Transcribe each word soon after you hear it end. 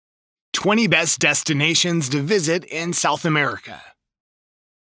20 best destinations to visit in South America.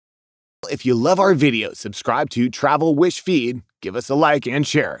 If you love our videos, subscribe to Travel Wish Feed, give us a like and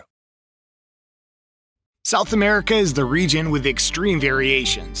share. South America is the region with extreme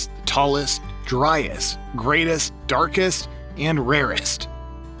variations: the tallest, driest, greatest, darkest, and rarest.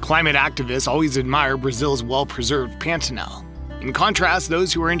 Climate activists always admire Brazil's well-preserved Pantanal. In contrast,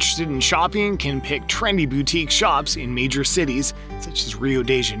 those who are interested in shopping can pick trendy boutique shops in major cities such as Rio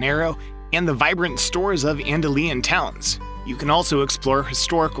de Janeiro and the vibrant stores of Andean towns. You can also explore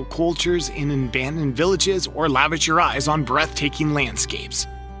historical cultures in abandoned villages or lavish your eyes on breathtaking landscapes.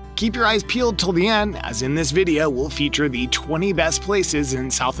 Keep your eyes peeled till the end, as in this video we'll feature the 20 best places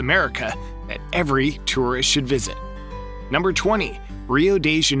in South America that every tourist should visit. Number 20. Rio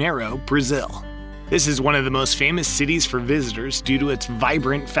de Janeiro, Brazil. This is one of the most famous cities for visitors due to its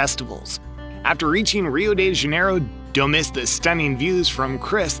vibrant festivals. After reaching Rio de Janeiro, don't miss the stunning views from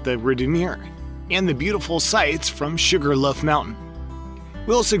Cristo the Redentor and the beautiful sights from Sugar Loaf Mountain.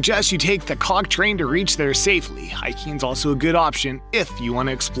 We'll suggest you take the cog train to reach there safely. Hiking is also a good option if you want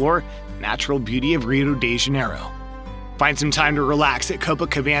to explore the natural beauty of Rio de Janeiro. Find some time to relax at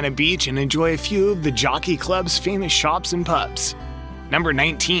Copacabana Beach and enjoy a few of the Jockey Club's famous shops and pubs. Number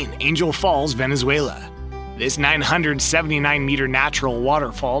 19. Angel Falls, Venezuela. This 979-meter natural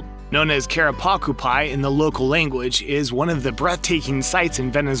waterfall, known as Carapacupai in the local language, is one of the breathtaking sights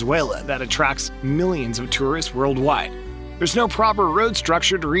in Venezuela that attracts millions of tourists worldwide. There's no proper road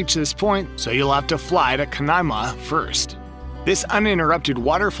structure to reach this point, so you'll have to fly to Canaima first. This uninterrupted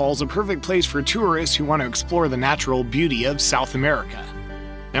waterfall is a perfect place for tourists who want to explore the natural beauty of South America.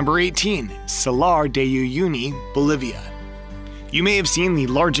 Number 18. Salar de Uyuni, Bolivia. You may have seen the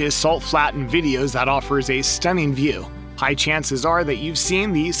largest salt flat in videos that offers a stunning view. High chances are that you've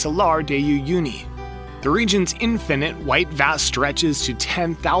seen the Salar de Uyuni. The region's infinite white vast stretches to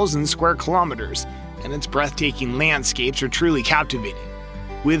 10,000 square kilometers, and its breathtaking landscapes are truly captivating.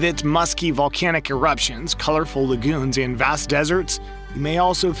 With its musky volcanic eruptions, colorful lagoons, and vast deserts, you may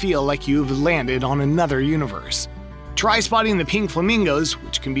also feel like you've landed on another universe. Try spotting the pink flamingos,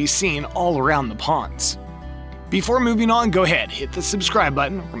 which can be seen all around the ponds. Before moving on, go ahead, hit the subscribe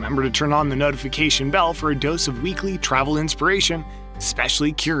button. Remember to turn on the notification bell for a dose of weekly travel inspiration,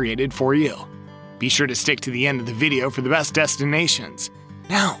 specially curated for you. Be sure to stick to the end of the video for the best destinations.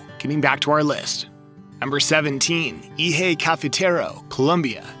 Now, getting back to our list. Number 17. Eje Cafetero,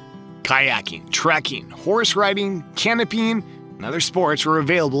 Colombia. Kayaking, trekking, horse riding, canopying, and other sports are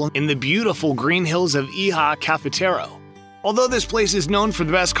available in the beautiful green hills of Eje Cafetero. Although this place is known for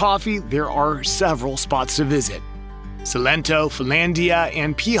the best coffee, there are several spots to visit. Salento, Finlandia,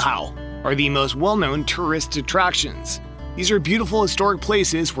 and Pijao are the most well-known tourist attractions. These are beautiful historic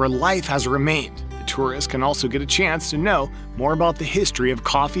places where life has remained. The tourists can also get a chance to know more about the history of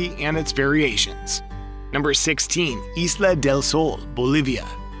coffee and its variations. Number 16. Isla del Sol, Bolivia.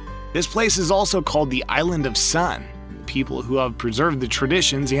 This place is also called the Island of Sun, the people who have preserved the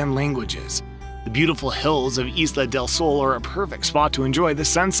traditions and languages. The beautiful hills of Isla del Sol are a perfect spot to enjoy the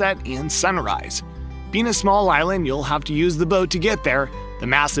sunset and sunrise. Being a small island, you'll have to use the boat to get there. The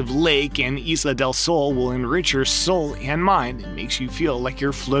massive lake in Isla del Sol will enrich your soul and mind and makes you feel like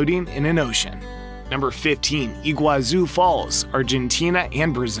you're floating in an ocean. Number 15. Iguazu Falls, Argentina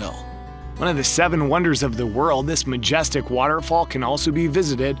and Brazil. One of the 7 wonders of the world, this majestic waterfall can also be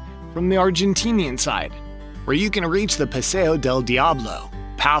visited from the Argentinian side, where you can reach the Paseo del Diablo,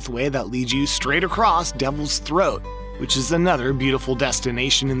 pathway that leads you straight across Devil's Throat, which is another beautiful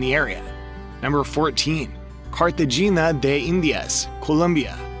destination in the area. Number 14. Cartagena de Indias,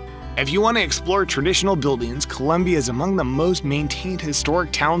 Colombia. If you want to explore traditional buildings, Colombia is among the most maintained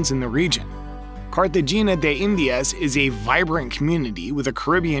historic towns in the region. Cartagena de Indias is a vibrant community with a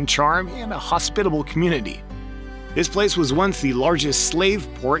Caribbean charm and a hospitable community. This place was once the largest slave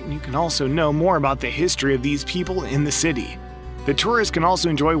port, and you can also know more about the history of these people in the city. The tourists can also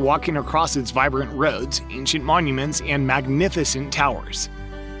enjoy walking across its vibrant roads, ancient monuments, and magnificent towers.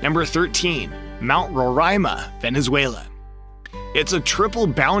 Number 13. Mount Roraima, Venezuela. It's a triple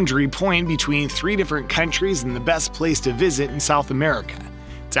boundary point between 3 different countries and the best place to visit in South America.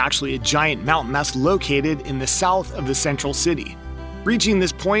 It's actually a giant mountain that's located in the south of the central city. Reaching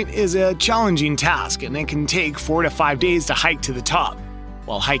this point is a challenging task, and it can take 4 to 5 days to hike to the top.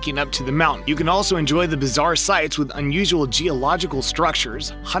 While hiking up to the mountain, you can also enjoy the bizarre sights with unusual geological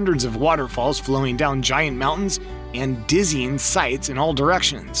structures, hundreds of waterfalls flowing down giant mountains, and dizzying sights in all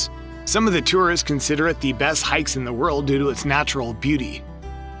directions. Some of the tourists consider it the best hikes in the world due to its natural beauty.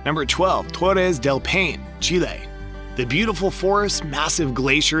 Number 12. Torres del Paine, Chile. The beautiful forests, massive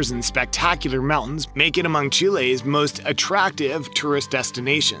glaciers, and spectacular mountains make it among Chile's most attractive tourist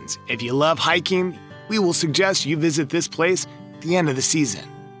destinations. If you love hiking, we will suggest you visit this place at the end of the season.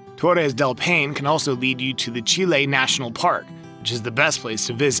 Torres del Paine can also lead you to the Chile National Park, which is the best place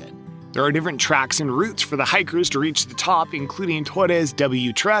to visit. There are different tracks and routes for the hikers to reach the top, including Torres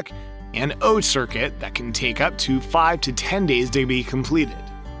W Trek and O Circuit that can take up to 5 to 10 days to be completed.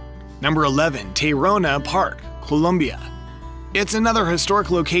 Number 11. Tayrona Park, Colombia. It's another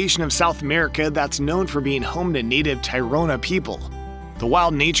historic location of South America that's known for being home to native Tayrona people. The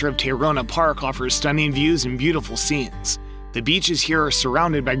wild nature of Tayrona Park offers stunning views and beautiful scenes. The beaches here are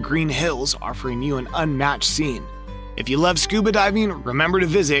surrounded by green hills, offering you an unmatched scene. If you love scuba diving, remember to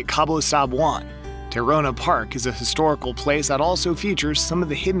visit Cabo San Juan. Tayrona Park is a historical place that also features some of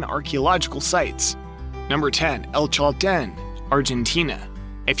the hidden archaeological sites. Number 10. El Chaltén, Argentina.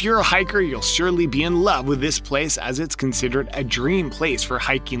 If you're a hiker, you'll surely be in love with this place as it's considered a dream place for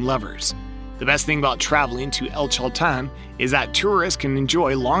hiking lovers. The best thing about traveling to El Chaltén is that tourists can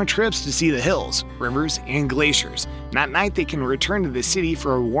enjoy long trips to see the hills, rivers, and glaciers, and at night they can return to the city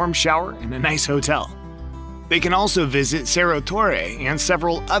for a warm shower and a nice hotel. They can also visit Cerro Torre and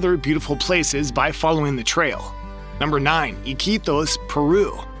several other beautiful places by following the trail. Number 9. Iquitos,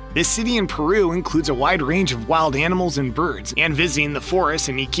 Peru. This city in Peru includes a wide range of wild animals and birds, and visiting the forest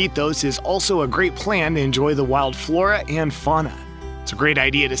in Iquitos is also a great plan to enjoy the wild flora and fauna. It's a great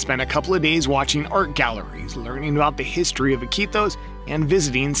idea to spend a couple of days watching art galleries, learning about the history of Iquitos, and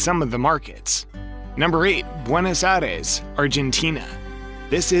visiting some of the markets. Number 8. Buenos Aires, Argentina.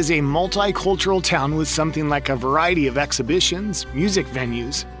 This is a multicultural town with something like a variety of exhibitions, music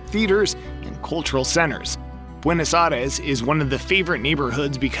venues, theaters, and cultural centers. Buenos Aires is one of the favorite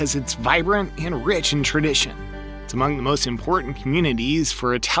neighborhoods because it's vibrant and rich in tradition. It's among the most important communities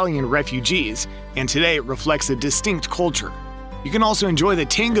for Italian refugees, and today it reflects a distinct culture. You can also enjoy the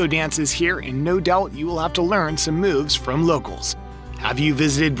tango dances here, and no doubt you will have to learn some moves from locals. Have you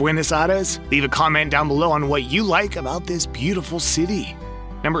visited Buenos Aires? Leave a comment down below on what you like about this beautiful city.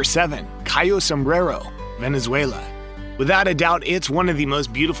 Number 7. Cayo Sombrero, Venezuela. Without a doubt, it's one of the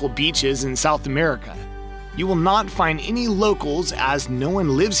most beautiful beaches in South America. You will not find any locals as no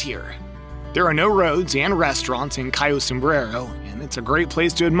one lives here. There are no roads and restaurants in Cayo Sombrero, and it's a great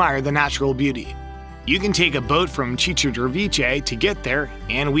place to admire the natural beauty. You can take a boat from Chicha Dorviche to get there,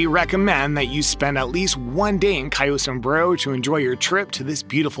 and we recommend that you spend at least one day in Cayo Sombrero to enjoy your trip to this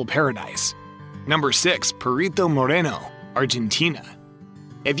beautiful paradise. Number 6. Perito Moreno, Argentina.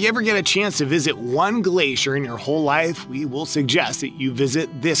 If you ever get a chance to visit one glacier in your whole life, we will suggest that you visit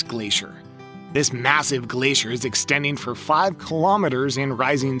this glacier. This massive glacier is extending for 5 kilometers and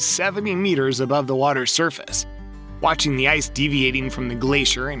rising 70 meters above the water's surface. Watching the ice deviating from the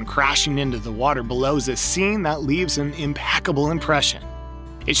glacier and crashing into the water below is a scene that leaves an impeccable impression.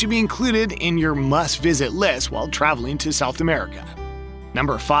 It should be included in your must-visit list while traveling to South America.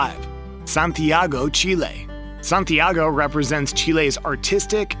 Number 5. Santiago, Chile. Santiago represents Chile's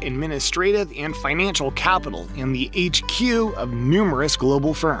artistic, administrative, and financial capital and the HQ of numerous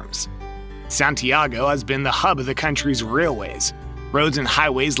global firms. Santiago has been the hub of the country's railways. Roads and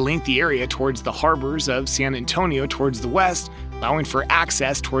highways link the area towards the harbors of San Antonio towards the west, allowing for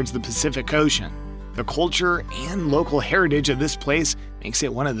access towards the Pacific Ocean. The culture and local heritage of this place makes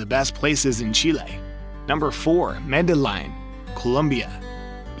it one of the best places in Chile. Number 4. Medellin, Colombia.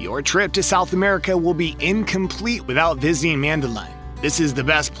 Your trip to South America will be incomplete without visiting Medellin. This is the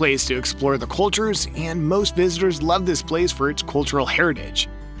best place to explore the cultures, and most visitors love this place for its cultural heritage.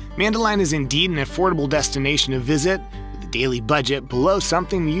 Medellin is indeed an affordable destination to visit, with a daily budget below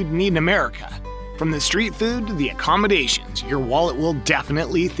something you'd need in America. From the street food to the accommodations, your wallet will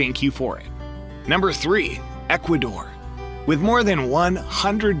definitely thank you for it. Number 3. Ecuador. With more than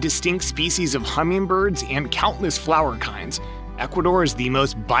 100 distinct species of hummingbirds and countless flower kinds, Ecuador is the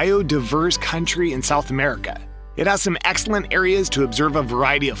most biodiverse country in South America. It has some excellent areas to observe a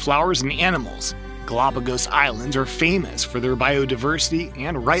variety of flowers and animals. Galapagos Islands are famous for their biodiversity,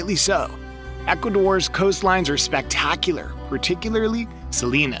 and rightly so. Ecuador's coastlines are spectacular, particularly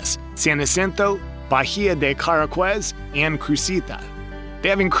Salinas, San Jacinto, Bahia de Caraquez, and Crucita. They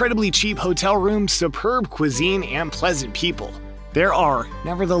have incredibly cheap hotel rooms, superb cuisine, and pleasant people. There are,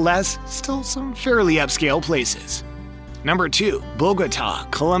 nevertheless, still some fairly upscale places. Number 2. Bogota,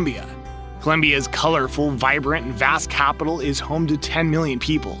 Colombia. Colombia's colorful, vibrant, and vast capital is home to 10 million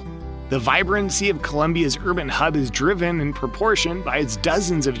people. The vibrancy of Colombia's urban hub is driven in proportion by its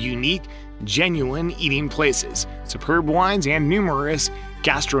dozens of unique, genuine eating places, superb wines, and numerous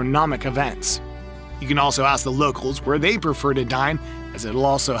gastronomic events. You can also ask the locals where they prefer to dine, as it'll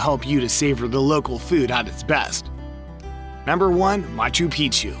also help you to savor the local food at its best. Number 1. Machu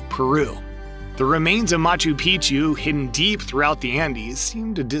Picchu, Peru. The remains of Machu Picchu, hidden deep throughout the Andes,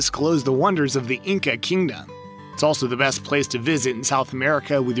 seem to disclose the wonders of the Inca kingdom. It's also the best place to visit in South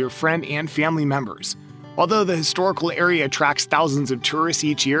America with your friend and family members. Although the historical area attracts thousands of tourists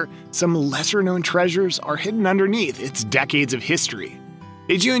each year, some lesser-known treasures are hidden underneath its decades of history.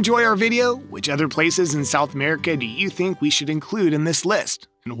 Did you enjoy our video? Which other places in South America do you think we should include in this list,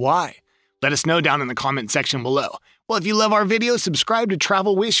 and why? Let us know down in the comment section below. Well, if you love our video, subscribe to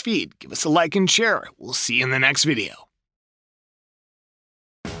Travel Wish feed, give us a like and share. We'll see you in the next video.